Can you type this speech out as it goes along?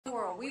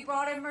world. We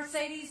brought in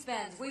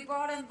Mercedes-Benz. We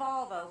brought in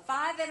Volvo.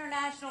 5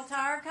 international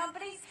tire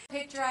companies.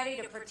 Picture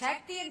ID to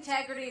protect the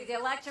integrity of the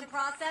election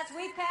process.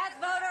 We passed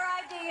voter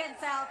ID in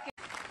South Carolina.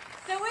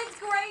 So it's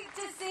great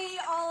to see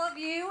all of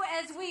you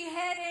as we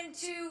head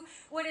into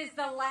what is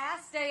the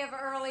last day of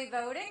early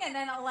voting and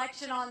then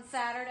election on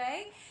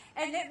Saturday.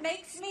 And it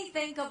makes me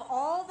think of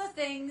all the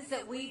things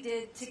that we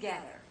did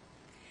together.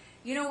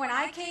 You know, when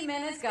I came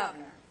in as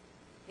governor,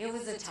 it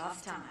was a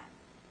tough time.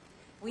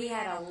 We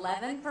had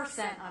 11%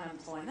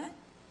 unemployment.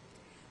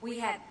 We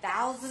had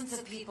thousands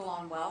of people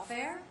on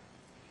welfare.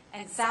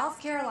 And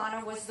South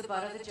Carolina was the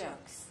butt of the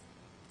jokes.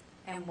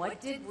 And what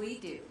did we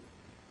do?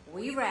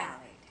 We rallied.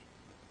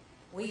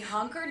 We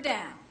hunkered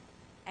down,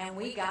 and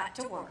we got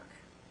to work.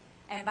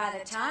 And by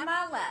the time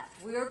I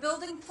left, we were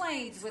building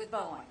planes with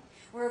Boeing.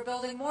 We were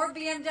building more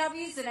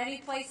BMWs than any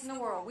place in the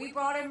world. We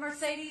brought in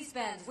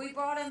Mercedes-Benz. We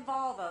brought in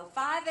Volvo.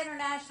 5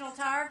 international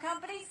tire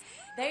companies.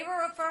 They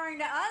were referring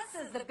to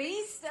us as the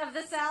beast of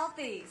the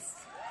Southeast.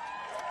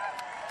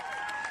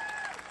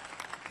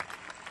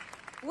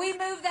 We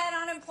moved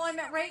that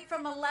unemployment rate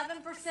from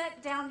 11%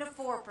 down to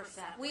 4%.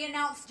 We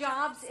announced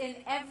jobs in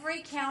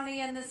every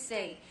county in the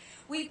state.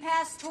 We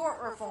passed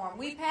tort reform.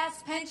 We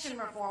passed pension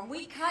reform.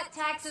 We cut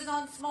taxes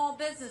on small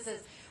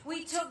businesses.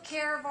 We took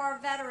care of our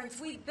veterans.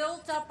 We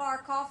built up our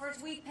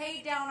coffers. We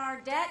paid down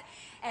our debt.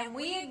 And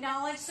we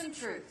acknowledged some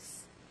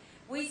truths.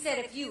 We said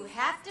if you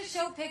have to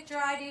show picture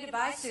ID to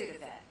buy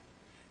Sudafed,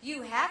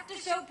 you have to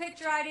show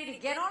picture ID to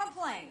get on a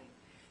plane,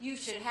 you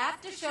should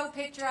have to show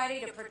picture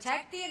ID to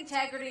protect the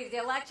integrity of the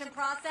election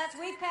process.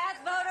 We passed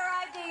voter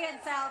ID in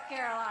South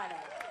Carolina.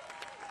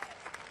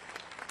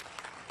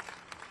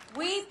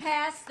 We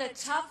passed the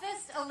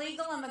toughest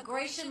illegal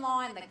immigration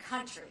law in the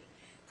country.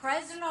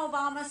 President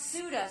Obama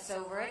sued us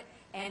over it,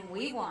 and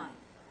we won.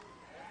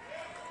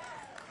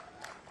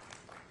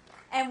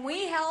 And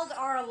we held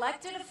our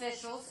elected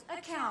officials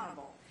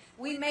accountable.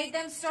 We made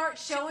them start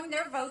showing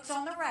their votes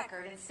on the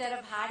record instead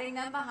of hiding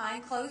them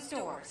behind closed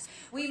doors.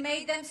 We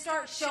made them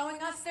start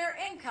showing us their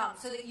income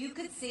so that you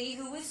could see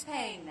who was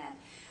paying them.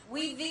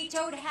 We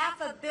vetoed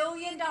 $500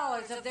 million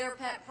of their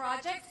pet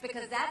projects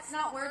because that's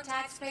not where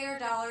taxpayer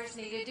dollars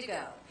needed to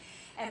go.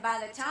 And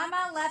by the time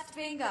I left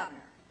being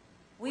governor,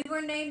 we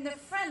were named the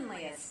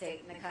friendliest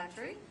state in the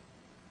country,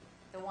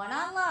 the one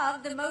I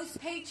love, the most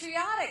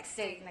patriotic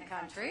state in the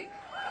country.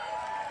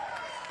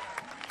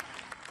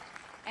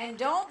 And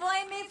don't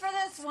blame me for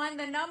this one,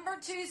 the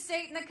 #2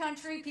 state in the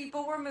country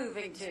people were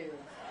moving to.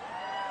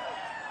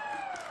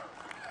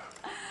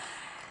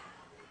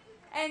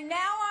 And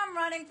now I'm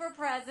running for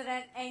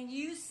president, and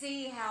you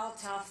see how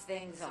tough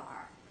things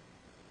are.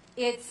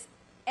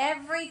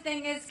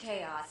 Everything is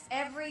chaos,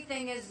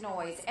 everything is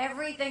noise,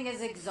 everything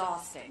is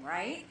exhausting,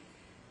 right?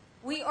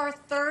 We are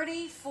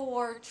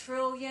 $34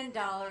 trillion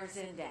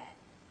in debt.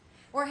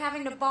 We're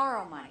having to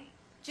borrow money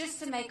just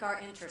to make our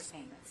interest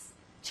payments.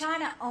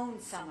 China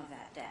owns some of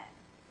that debt.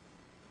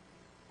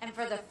 And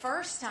for the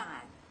first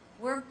time,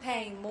 we're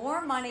paying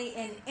more money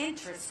in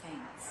interest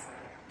payments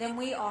than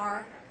we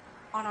are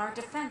on our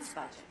defense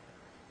budget.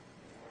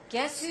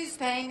 Guess who's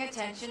paying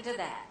attention to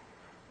that?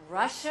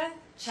 Russia,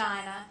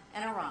 China,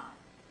 and Iran.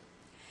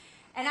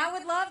 And I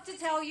would love to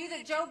tell you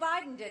that Joe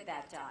Biden did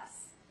that to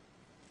us.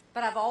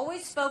 But I've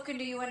always spoken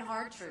to you in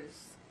hard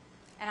truths,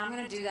 and I'm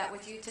going to do that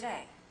with you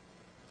today.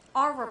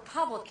 Our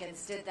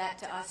Republicans did that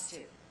to us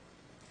too.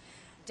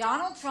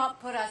 Donald Trump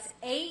put us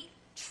 $8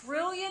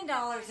 trillion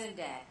in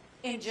debt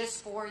in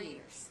just 4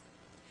 years.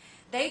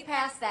 They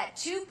passed that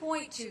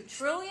 $2.2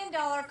 trillion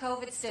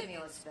COVID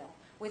stimulus bill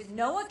with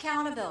no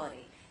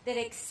accountability that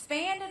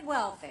expanded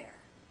welfare,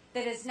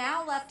 that has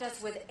now left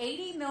us with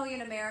 80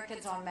 million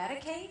Americans on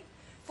Medicaid,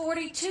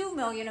 42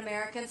 million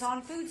Americans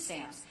on food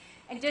stamps.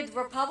 And did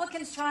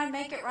Republicans try and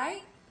make it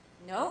right?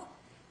 Nope.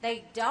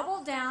 They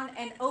doubled down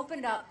and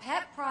opened up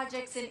pet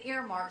projects and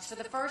earmarks for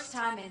the first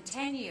time in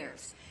 10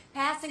 years,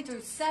 passing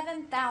through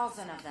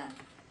 7,000 of them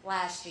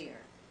last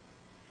year.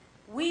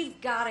 We've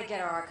got to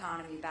get our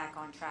economy back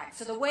on track.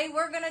 So the way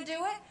we're going to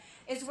do it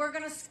is we're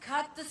going to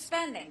cut the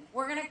spending.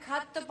 We're going to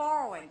cut the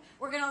borrowing.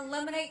 We're going to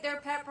eliminate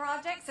their pet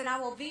projects, and I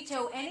will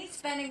veto any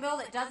spending bill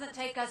that doesn't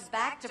take us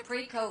back to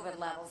pre-COVID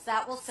levels.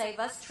 That will save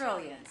us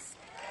trillions.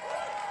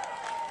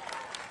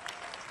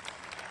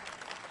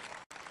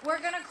 We're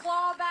going to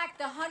claw back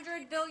the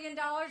 $100 billion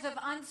of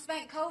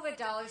unspent COVID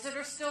dollars that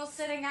are still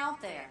sitting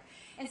out there.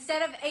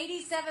 Instead of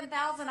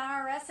 87,000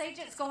 IRS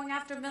agents going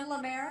after middle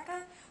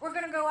America, we're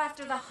going to go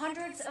after the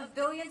hundreds of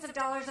billions of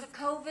dollars of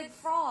COVID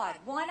fraud.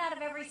 1 out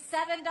of every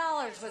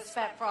 $7 was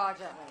spent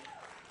fraudulently.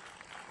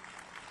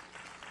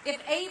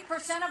 If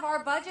 8% of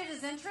our budget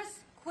is interest,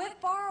 quit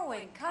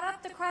borrowing. Cut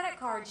up the credit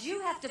cards.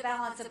 You have to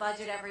balance a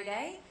budget every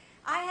day.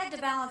 I had to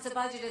balance a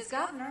budget as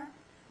governor.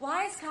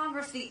 Why is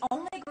Congress the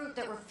only group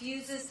that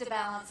refuses to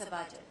balance a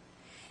budget?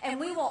 And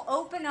we will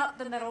open up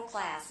the middle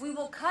class. We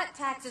will cut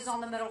taxes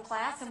on the middle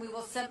class, and we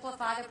will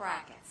simplify the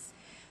brackets.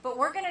 But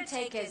we're going to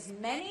take as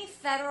many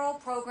federal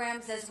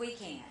programs as we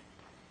can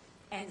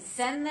and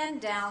send them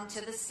down to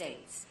the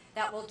states.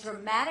 That will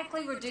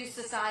dramatically reduce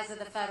the size of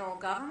the federal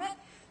government,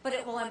 but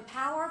it will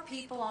empower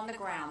people on the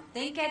ground.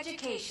 Think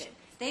education,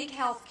 think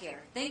healthcare,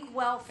 think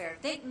welfare,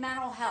 think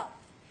mental health.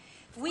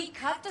 If we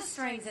cut the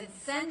strings and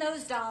send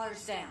those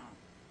dollars down,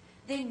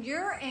 then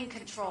you're in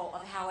control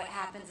of how it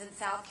happens in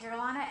South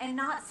Carolina and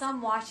not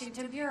some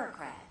Washington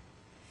bureaucrat.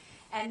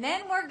 And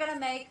then we're going to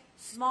make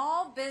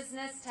small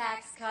business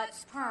tax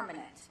cuts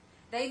permanent.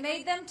 They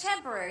made them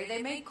temporary.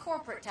 They made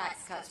corporate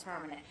tax cuts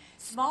permanent.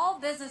 Small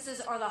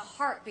businesses are the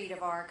heartbeat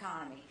of our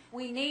economy.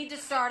 We need to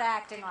start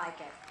acting like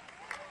it.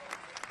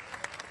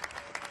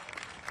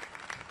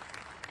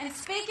 And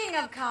speaking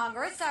of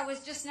Congress, I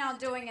was just now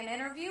doing an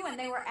interview, and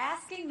they were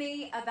asking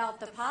me about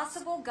the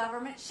possible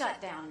government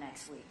shutdown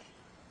next week.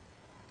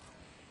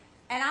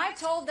 And I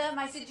told them,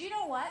 I said, you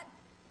know what?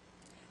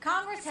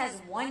 Congress has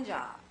one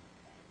job,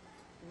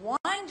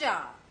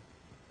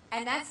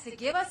 and that's to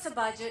give us a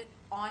budget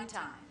on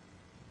time.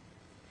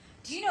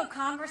 Do you know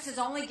Congress has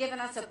only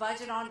given us a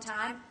budget on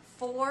time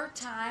 4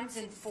 times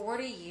in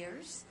 40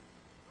 years?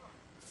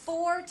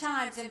 4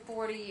 times in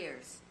 40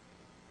 years.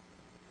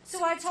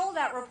 So I told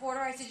that reporter,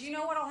 I said, you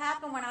know what will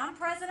happen when I'm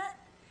president?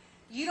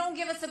 You don't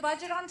give us a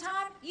budget on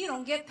time, you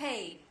don't get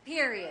paid,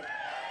 period.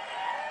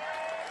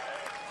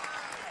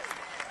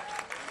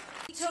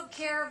 We took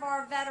care of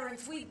our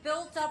veterans. We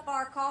built up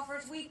our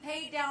coffers. We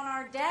paid down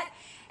our debt.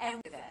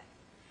 And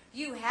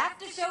you have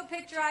to show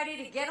picture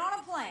ID to get on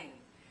a plane.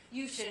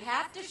 You should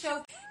have to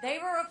show. They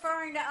were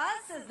referring to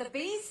us as the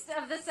beast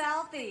of the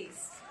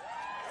Southeast.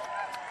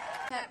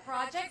 Pet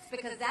projects,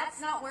 because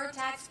that's not where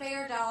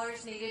taxpayer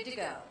dollars needed to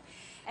go.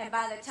 And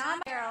by the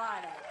time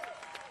Carolina,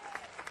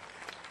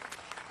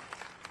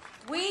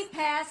 we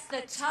passed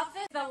the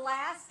toughest, the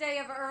last day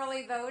of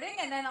early voting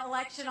and then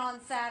election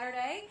on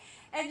Saturday.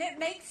 And it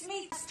makes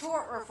me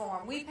tort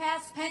reform. We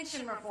passed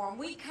pension reform.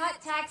 We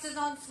cut taxes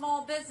on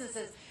small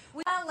businesses.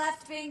 We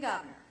left being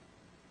governor.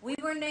 We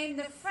were named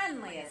the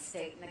friendliest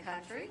state in the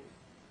country.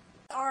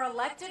 Our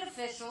elected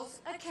officials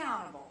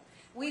accountable.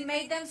 We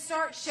made them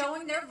start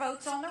showing their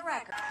votes on the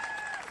record.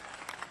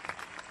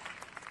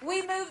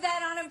 We moved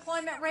that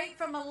unemployment rate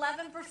from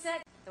 11%,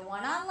 the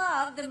one I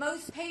love, the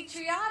most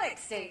patriotic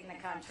state in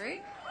the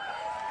country.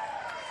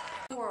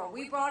 World.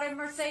 We brought in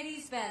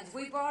Mercedes-Benz.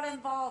 We brought in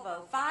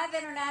Volvo. 5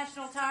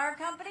 international tire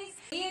companies.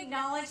 We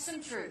acknowledged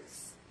some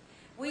truths.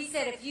 We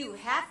said if you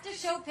have to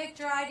show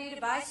picture ID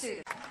to buy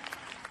suit,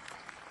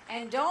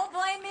 and don't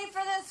blame me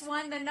for this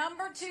one, the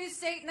number 2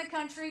 state in the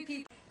country,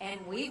 people,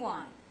 and we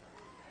won.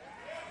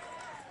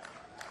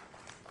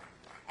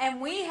 And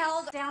we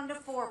held down to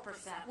 4%.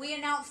 We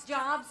announced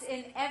jobs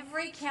in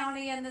every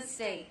county in the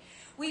state.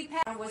 We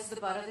was the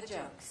butt of the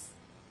jokes.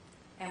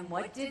 And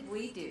what did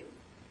we do?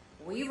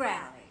 We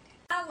rallied.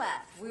 I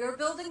left. We were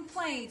building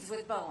planes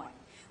with Boeing.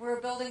 We were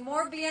building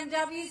more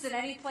BMWs than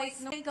any place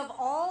in the world. Think of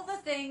all the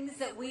things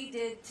that we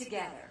did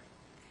together.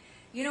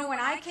 You know, when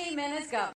I came in as governor,